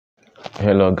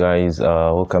Hello guys,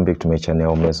 welcome back to my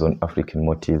channel Maison African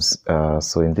Motives.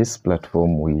 So in this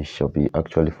platform we shall be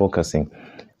actually focusing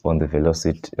on the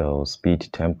velocity speed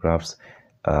time graphs.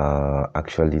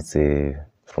 Actually it's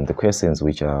from the questions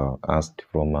which are asked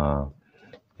from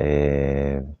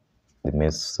the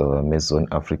Maison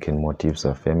African Motives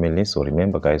family. So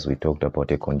remember guys, we talked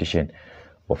about a condition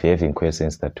of having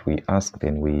questions that we ask,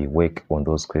 then we work on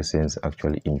those questions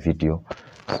actually in video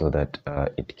so that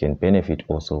it can benefit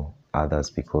also others,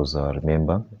 because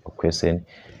remember, a question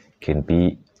can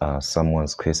be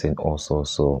someone's question also,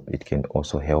 so it can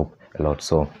also help a lot.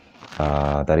 So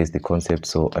that is the concept.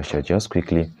 So I shall just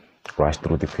quickly rush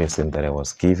through the question that I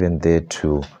was given there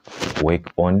to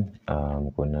work on. I'm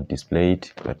gonna display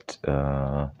it, but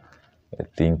I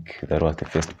think that was the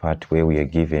first part where we are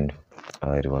given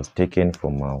it was taken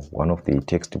from one of the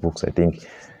textbooks, I think,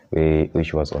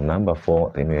 which was on number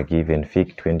 4. Then we are given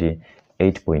Fig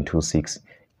 28.26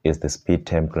 is the speed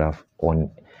time graph on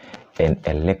an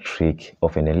electric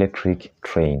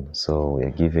train. So we are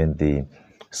given the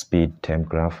speed time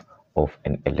graph of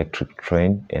an electric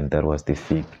train, and that was the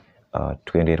Fig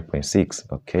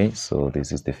 28.6. Okay, so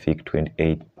this is the Fig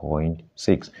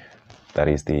 28.6. That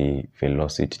is the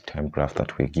velocity time graph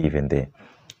that we're given there.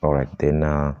 All right, then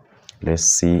let's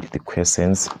see the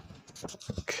questions.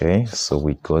 Okay, so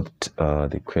we got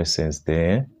the questions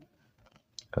there.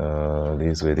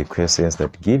 These were the questions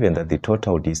that, given that the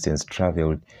total distance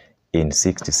traveled in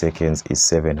 60 seconds is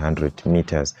 700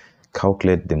 meters,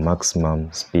 calculate the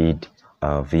maximum speed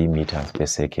v meters per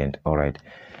second. All right,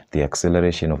 the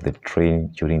acceleration of the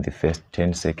train during the first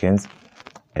 10 seconds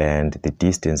and the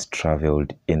distance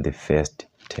traveled in the first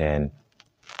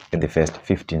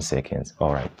 15 seconds.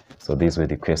 All right, so these were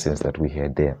the questions that we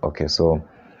had there. Okay, so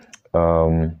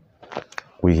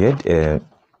we had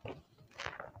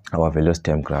our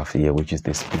velocity time graph here, which is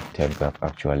the speed time graph.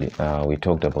 Actually, we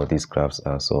talked about these graphs,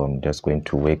 so I'm just going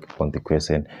to work on the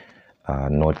question,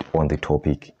 not on the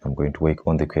topic. I'm going to work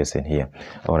on the question here.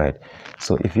 All right,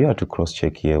 so if you are to cross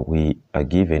check here, we are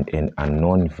given an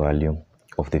unknown value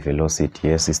of the velocity.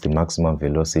 Yes, it's the maximum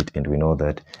velocity, and we know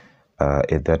that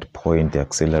at that point the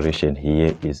acceleration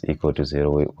here is equal to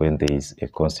 0 when there is a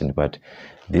constant, but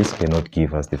this cannot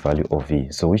give us the value of v.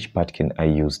 So which part can I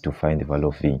use to find the value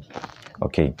of v?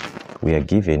 Okay, we are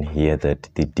given here that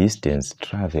the distance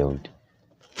traveled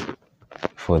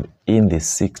in the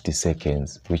 60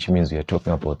 seconds, which means we are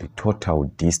talking about the total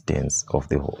distance of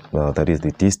the whole, that is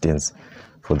the distance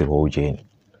for the whole journey.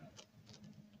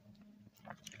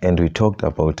 And we talked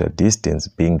about a distance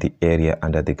being the area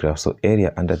under the graph. So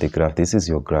area under the graph, this is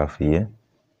your graph here.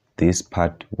 This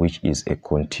part, which is a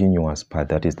continuous part,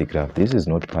 that is the graph. This is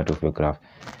not part of your graph.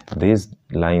 These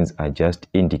lines are just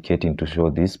indicating to show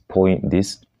this point,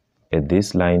 at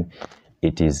this line,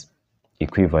 it is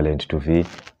equivalent to v.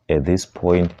 At this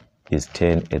point is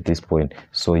 10, at this point.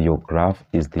 So your graph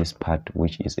is this part,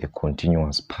 which is a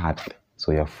continuous path.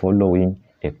 So you're following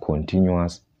a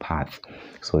continuous path.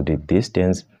 So the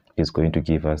distance is going to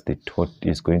give us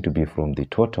is going to be from the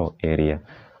total area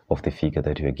of the figure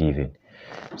that you're given.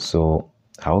 So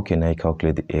how can I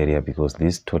calculate the area? Because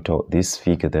this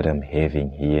figure that I'm having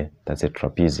here, that's a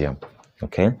trapezium.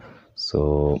 Okay,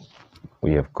 so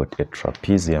we have got a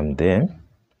trapezium there,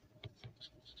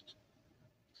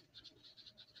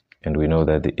 and we know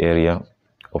that the area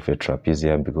of a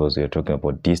trapezium, because we are talking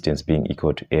about distance being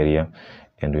equal to area,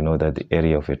 and we know that the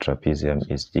area of a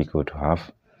trapezium is equal to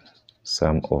half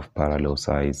sum of parallel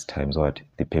sides times what?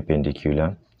 The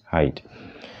perpendicular height.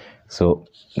 So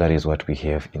that is what we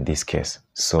have in this case.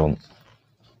 So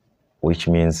which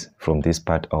means from this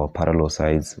part, our parallel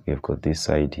sides, we've got this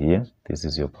side here. This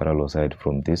is your parallel side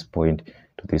from this point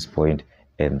to this point,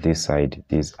 and this side,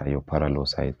 these are your parallel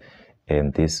sides,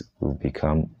 and this will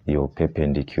become your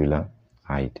perpendicular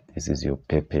height. This is your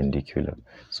perpendicular.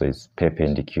 So it's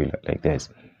perpendicular like this.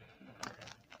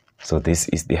 So this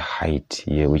is the height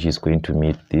here, which is going to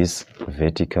meet this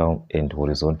vertical and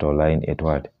horizontal line at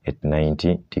what? At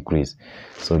 90 degrees.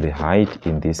 So the height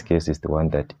in this case is the one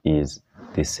that is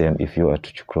the same. If you are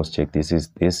to cross check, this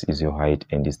is your height,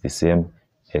 and it's the same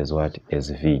as what?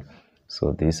 As v.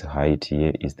 So this height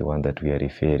here is the one that we are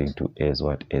referring to as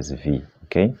what? As v.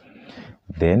 Okay,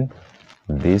 then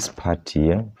this part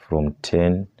here from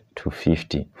 10 to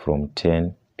 50, from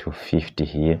 10 to 50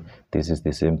 here, this is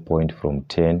the same point from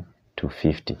 10 to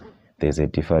 50. There's a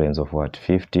difference of what?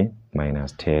 50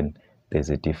 minus 10. There's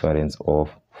a difference of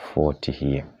 40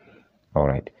 here. All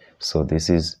right, so this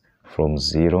is from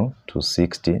 0 to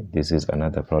 60. This is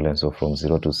another problem. So from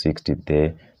 0 to 60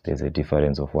 there's a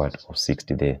difference of what? Of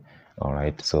 60 there. All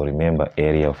right, so remember,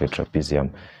 area of a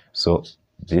trapezium. So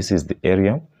this is the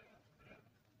area,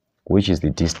 which is the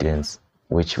distance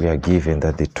which we are given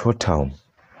that the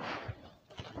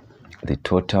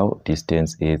total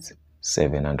distance is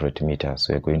 700 meters.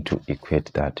 So we're going to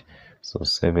equate that. So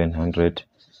 700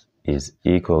 is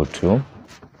equal to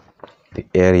the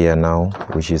area now,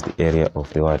 which is the area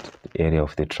of the what? The area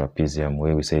of the trapezium,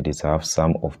 where we said it's half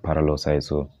sum of parallel sides.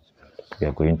 So we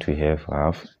are going to have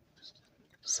half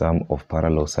sum of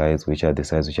parallel sides, which are the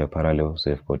sides which are parallel.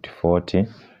 So we've got 40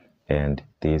 and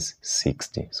this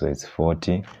 60. So it's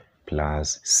 40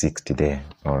 plus 60 there.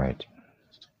 All right.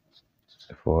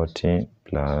 40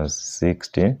 plus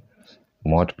 60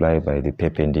 multiplied by the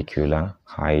perpendicular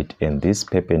height, and this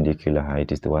perpendicular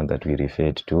height is the one that we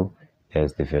referred to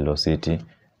as the velocity,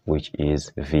 which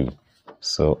is v.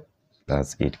 So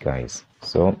that's it, guys.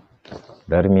 So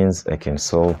that means I can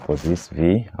solve for this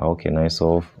v. How can I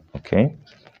solve? Okay,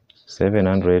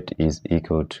 700 is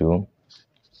equal to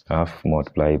half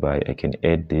multiplied by, I can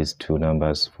add these two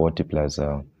numbers, 40 plus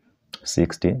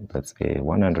 60, that's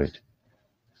 100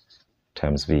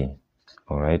 times v.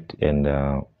 All right, and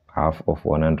half of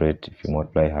 100, if you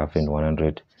multiply half and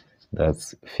 100,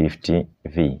 that's 50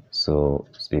 v. So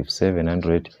if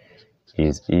 700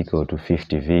 is equal to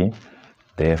 50 v,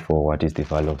 therefore what is the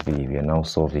value of v? We are now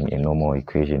solving a normal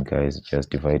equation, guys. Just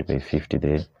divide by 50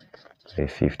 there, by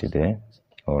 50 there.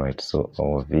 All right, so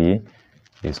our v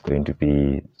is going to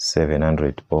be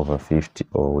 700 over 50,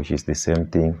 or which is the same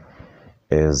thing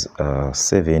as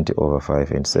 70 over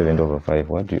 5. And 70 over 5,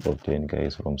 what do you obtain,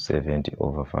 guys, from 70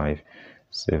 over 5?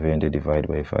 70 divided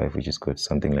by 5, which is got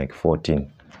something like 14.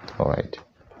 All right,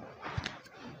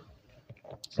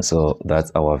 so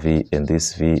that's our v, and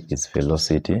this v is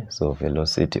velocity. So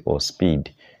velocity or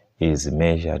speed is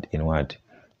measured in what?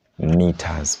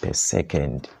 Meters per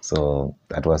second. So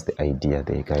that was the idea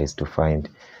there, guys, to find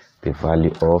the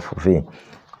value of v.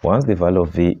 Once the value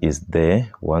of v is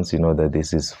there, once you know that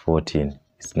this is 14,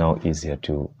 it's now easier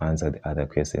to answer the other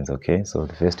questions. Okay, so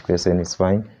the first question is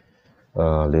fine.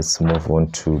 Let's move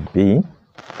on to b.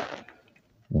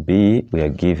 B, we are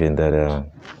given that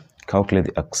calculate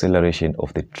the acceleration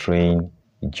of the train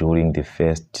during the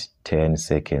first 10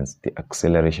 seconds. The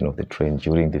acceleration of the train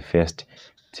during the first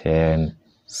 10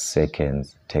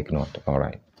 seconds. Take note. All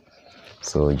right,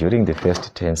 so during the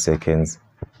first 10 seconds,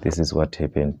 this is what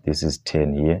happened. This is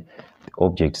 10 here. The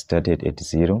object started at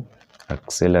 0,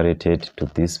 accelerated to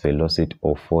this velocity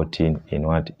of 14 in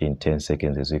what? In 10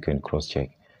 seconds, as you can cross check.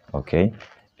 Okay,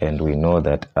 and we know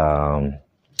that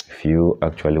if you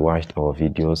actually watched our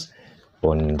videos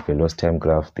on velocity time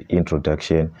graph, the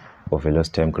introduction of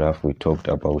velocity time graph, we talked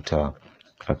about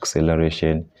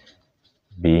acceleration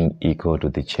being equal to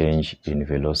the change in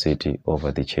velocity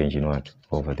over the change in what?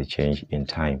 Over the change in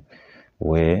time,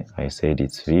 where I said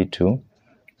it's v2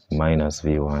 minus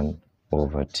v1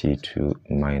 over t2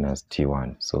 minus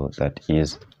t1. So that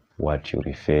is what you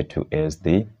refer to as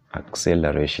the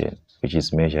acceleration, which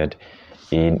is measured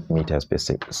in meters per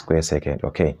square second.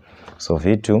 Okay, so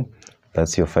v2,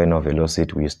 that's your final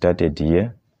velocity. We started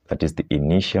here, that is the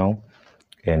initial,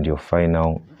 and your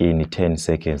final in 10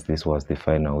 seconds, this was the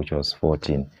final, which was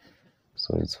 14.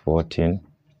 So it's 14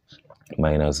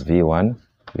 minus v1.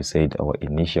 We said our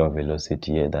initial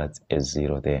velocity here, that's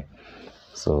s0 there.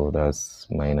 So that's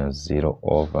minus 0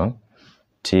 over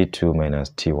t2 minus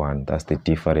t1. That's the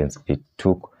difference. It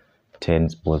took 10,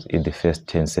 was in the first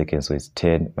 10 seconds, so it's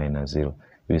 10 minus 0.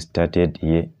 We started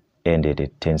here, ended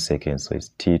at 10 seconds, so it's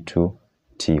t2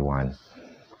 t1.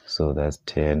 So that's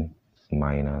 10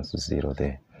 minus 0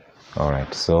 there. All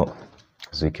right, so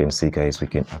as we can see, guys, we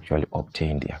can actually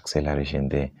obtain the acceleration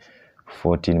there.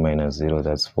 14 minus 0,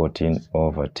 that's 14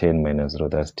 over 10 minus 0,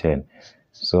 that's 10.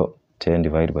 So 10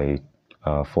 divided by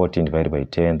 14 divided by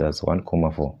 10, that's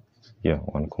 1,4. Yeah,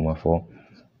 1,4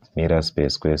 meters per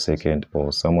square second,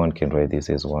 or someone can write this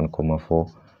as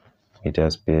 1,4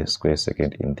 meters per square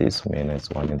second. In this manner, it's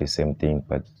one and the same thing,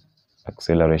 but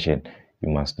acceleration, you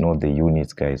must know the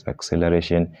units, guys.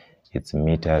 Acceleration, it's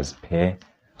meters per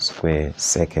square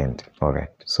second. All right,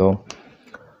 so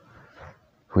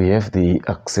we have the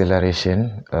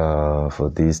acceleration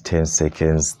for these 10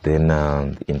 seconds. Then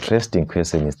the interesting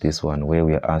question is this one, where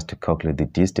we are asked to calculate the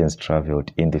distance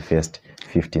traveled in the first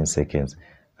 15 seconds.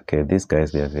 Okay, these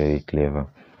guys, they are very clever.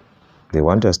 They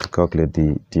want us to calculate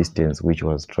the distance which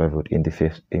was traveled in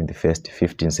the first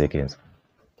 15 seconds.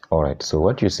 All right, so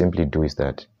what you simply do is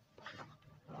that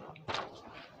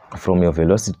from your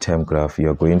velocity time graph, you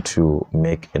are going to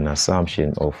make an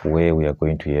assumption of where we are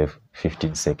going to have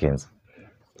 15 seconds.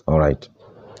 All right,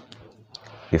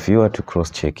 if you are to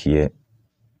cross check here,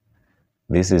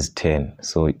 this is 10,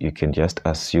 so you can just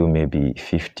assume maybe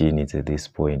 15 is at this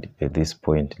point. At this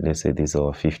point, let's say this is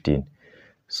our 15.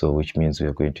 So which means we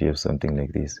are going to have something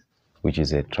like this, which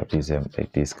is a trapezium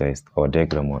like this, guys. Our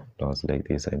diagram was like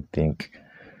this. I think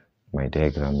my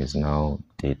diagram is now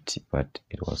dirty, but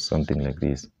it was something like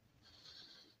this.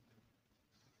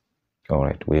 All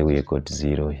right, where we got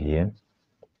 0 here,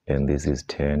 and this is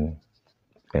 10,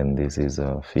 and this is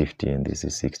 50, and this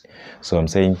is 60. So I'm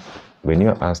saying when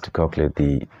you're asked to calculate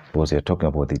because you're talking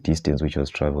about the distance which was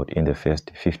traveled in the first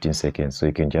 15 seconds, so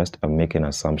you can just make an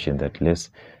assumption that let's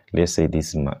say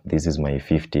this is my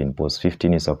 15, because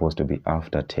 15 is supposed to be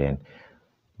after 10.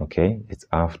 Okay, it's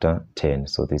after 10,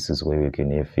 so this is where we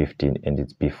can have 15, and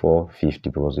it's before 50,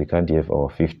 because we can't have our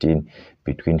 15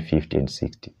 between 50 and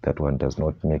 60. That one does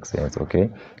not make sense. Okay,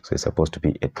 so it's supposed to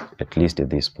be at least at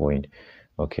this point.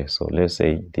 Okay, so let's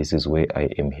say this is where I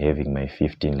am having my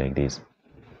 15 like this.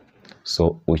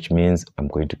 So which means I'm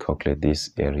going to calculate this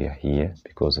area here,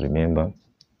 because remember,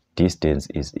 distance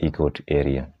is equal to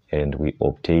area, and we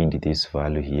obtained this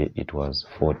value here, it was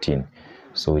 14.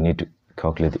 So we need to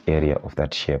calculate the area of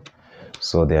that shape.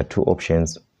 So there are two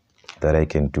options that I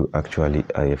can do. Actually,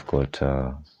 I have got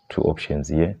two options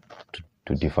here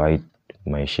to divide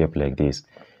my shape like this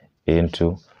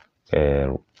into a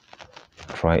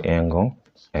triangle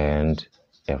and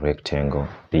a rectangle,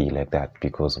 be like that,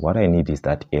 because what I need is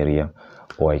that area,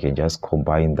 or I can just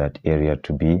combine that area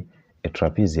to be a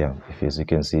trapezium. If, as you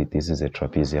can see, this is a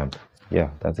trapezium.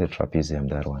 Yeah, that's a trapezium,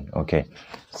 that one. Okay,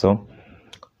 so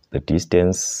the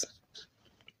distance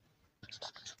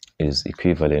is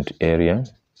equivalent to area.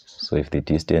 So if the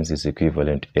distance is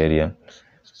equivalent to area,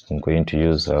 I'm going to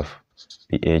use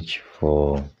BH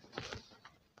for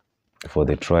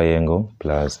the triangle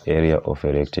plus area of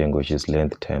a rectangle, which is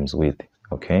length times width.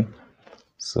 Okay,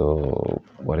 so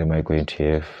what am I going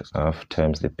to have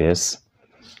times the base?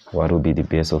 What will be the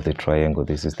base of the triangle?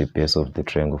 This is the base of the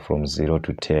triangle from 0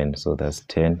 to 10, so that's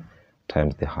 10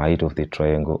 times the height of the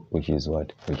triangle, which is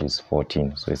what? Which is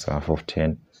 14. So it's half of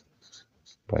 10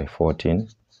 by 14.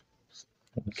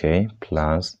 Okay,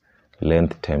 plus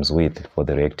length times width for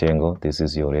the rectangle. This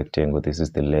is your rectangle, this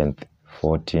is the length,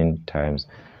 14 times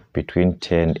between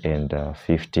 10 and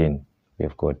 15,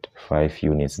 we've got 5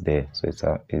 units there, so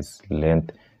it's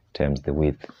length times the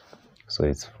width, so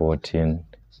it's 14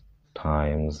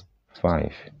 times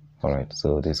 5. All right,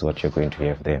 so this is what you're going to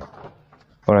have there.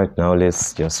 All right, now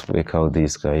let's just work out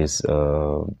these guys.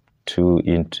 2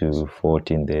 into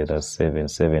 14 there, that's 7.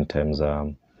 7 times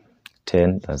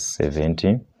 10, that's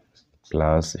 70,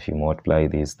 plus if you multiply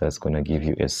this, that's going to give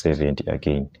you a 70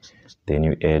 again. Then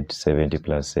you add 70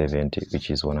 plus 70,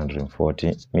 which is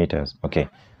 140 meters. Okay,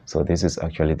 so this is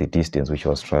actually the distance which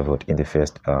was traveled in the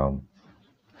first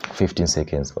 15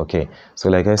 seconds. Okay, so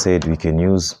like I said, we can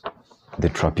use the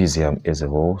trapezium as a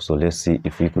whole. So let's see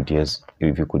if we could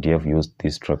have used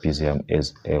this trapezium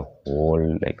as a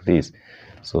whole like this.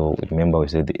 So remember, we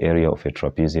said the area of a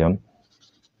trapezium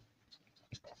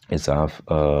is half.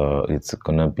 It's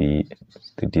gonna be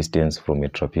the distance from a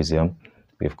trapezium.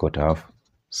 We've got half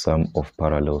sum of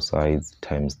parallel sides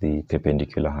times the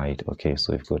perpendicular height. Okay,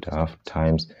 so we've got half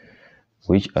times,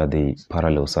 which are the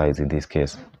parallel sides in this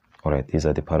case? All right, these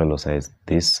are the parallel sides.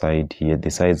 This side here, the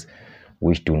sides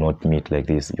which do not meet like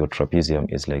this, your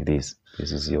trapezium is like this.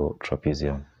 This is your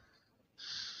trapezium.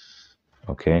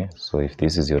 Okay, so if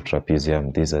this is your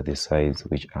trapezium, these are the sides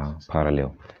which are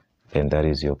parallel, and that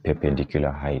is your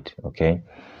perpendicular height. Okay,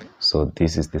 so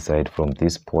this is the side from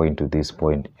this point to this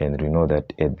point, and we know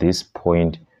that at this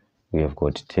point we have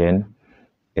got 10,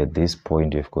 at this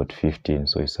point we've got 15,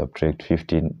 so you subtract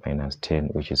 15 minus 10,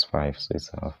 which is 5, so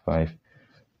it's 5,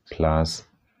 plus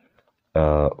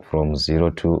from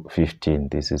 0 to 15,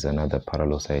 this is another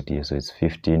parallel side here, so it's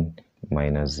 15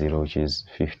 minus 0, which is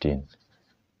 15.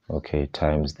 Okay,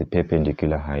 times the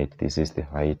perpendicular height, this is the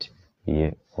height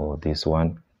here, or this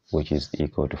one, which is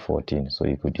equal to 14. So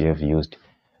you could have used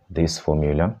this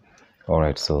formula. All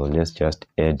right, so let's just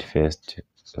add first.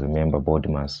 Remember, body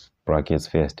mass brackets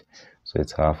first. So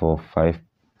it's half of 5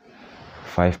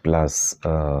 plus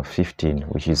 15,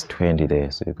 which is 20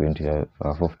 there. So you're going to have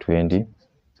half of 20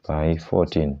 by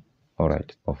 14. All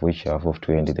right, of which half of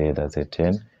 20 there, that's a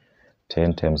 10.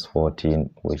 10 times 14,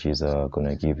 which is going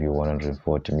to give you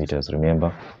 140 meters.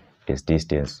 Remember, its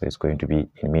distance, so it's going to be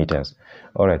in meters.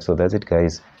 All right, so that's it,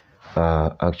 guys.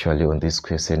 Actually, on this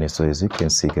question, so as you can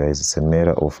see, guys, it's a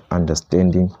matter of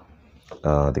understanding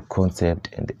the concept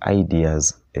and the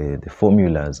ideas, the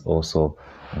formulas also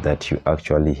that you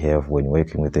actually have when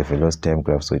working with a velocity time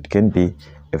graph. So it can be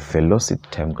a velocity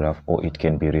time graph, or it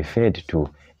can be referred to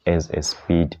as a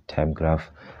speed time graph.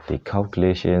 The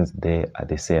calculations there are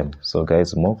the same. So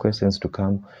guys, more questions to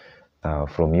come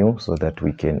from you, so that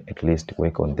we can at least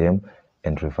work on them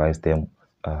and revise them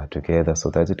together. So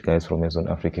that's it, guys, from Amazon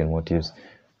African Motives,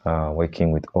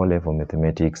 working with O-level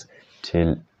mathematics.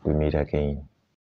 Till we meet again.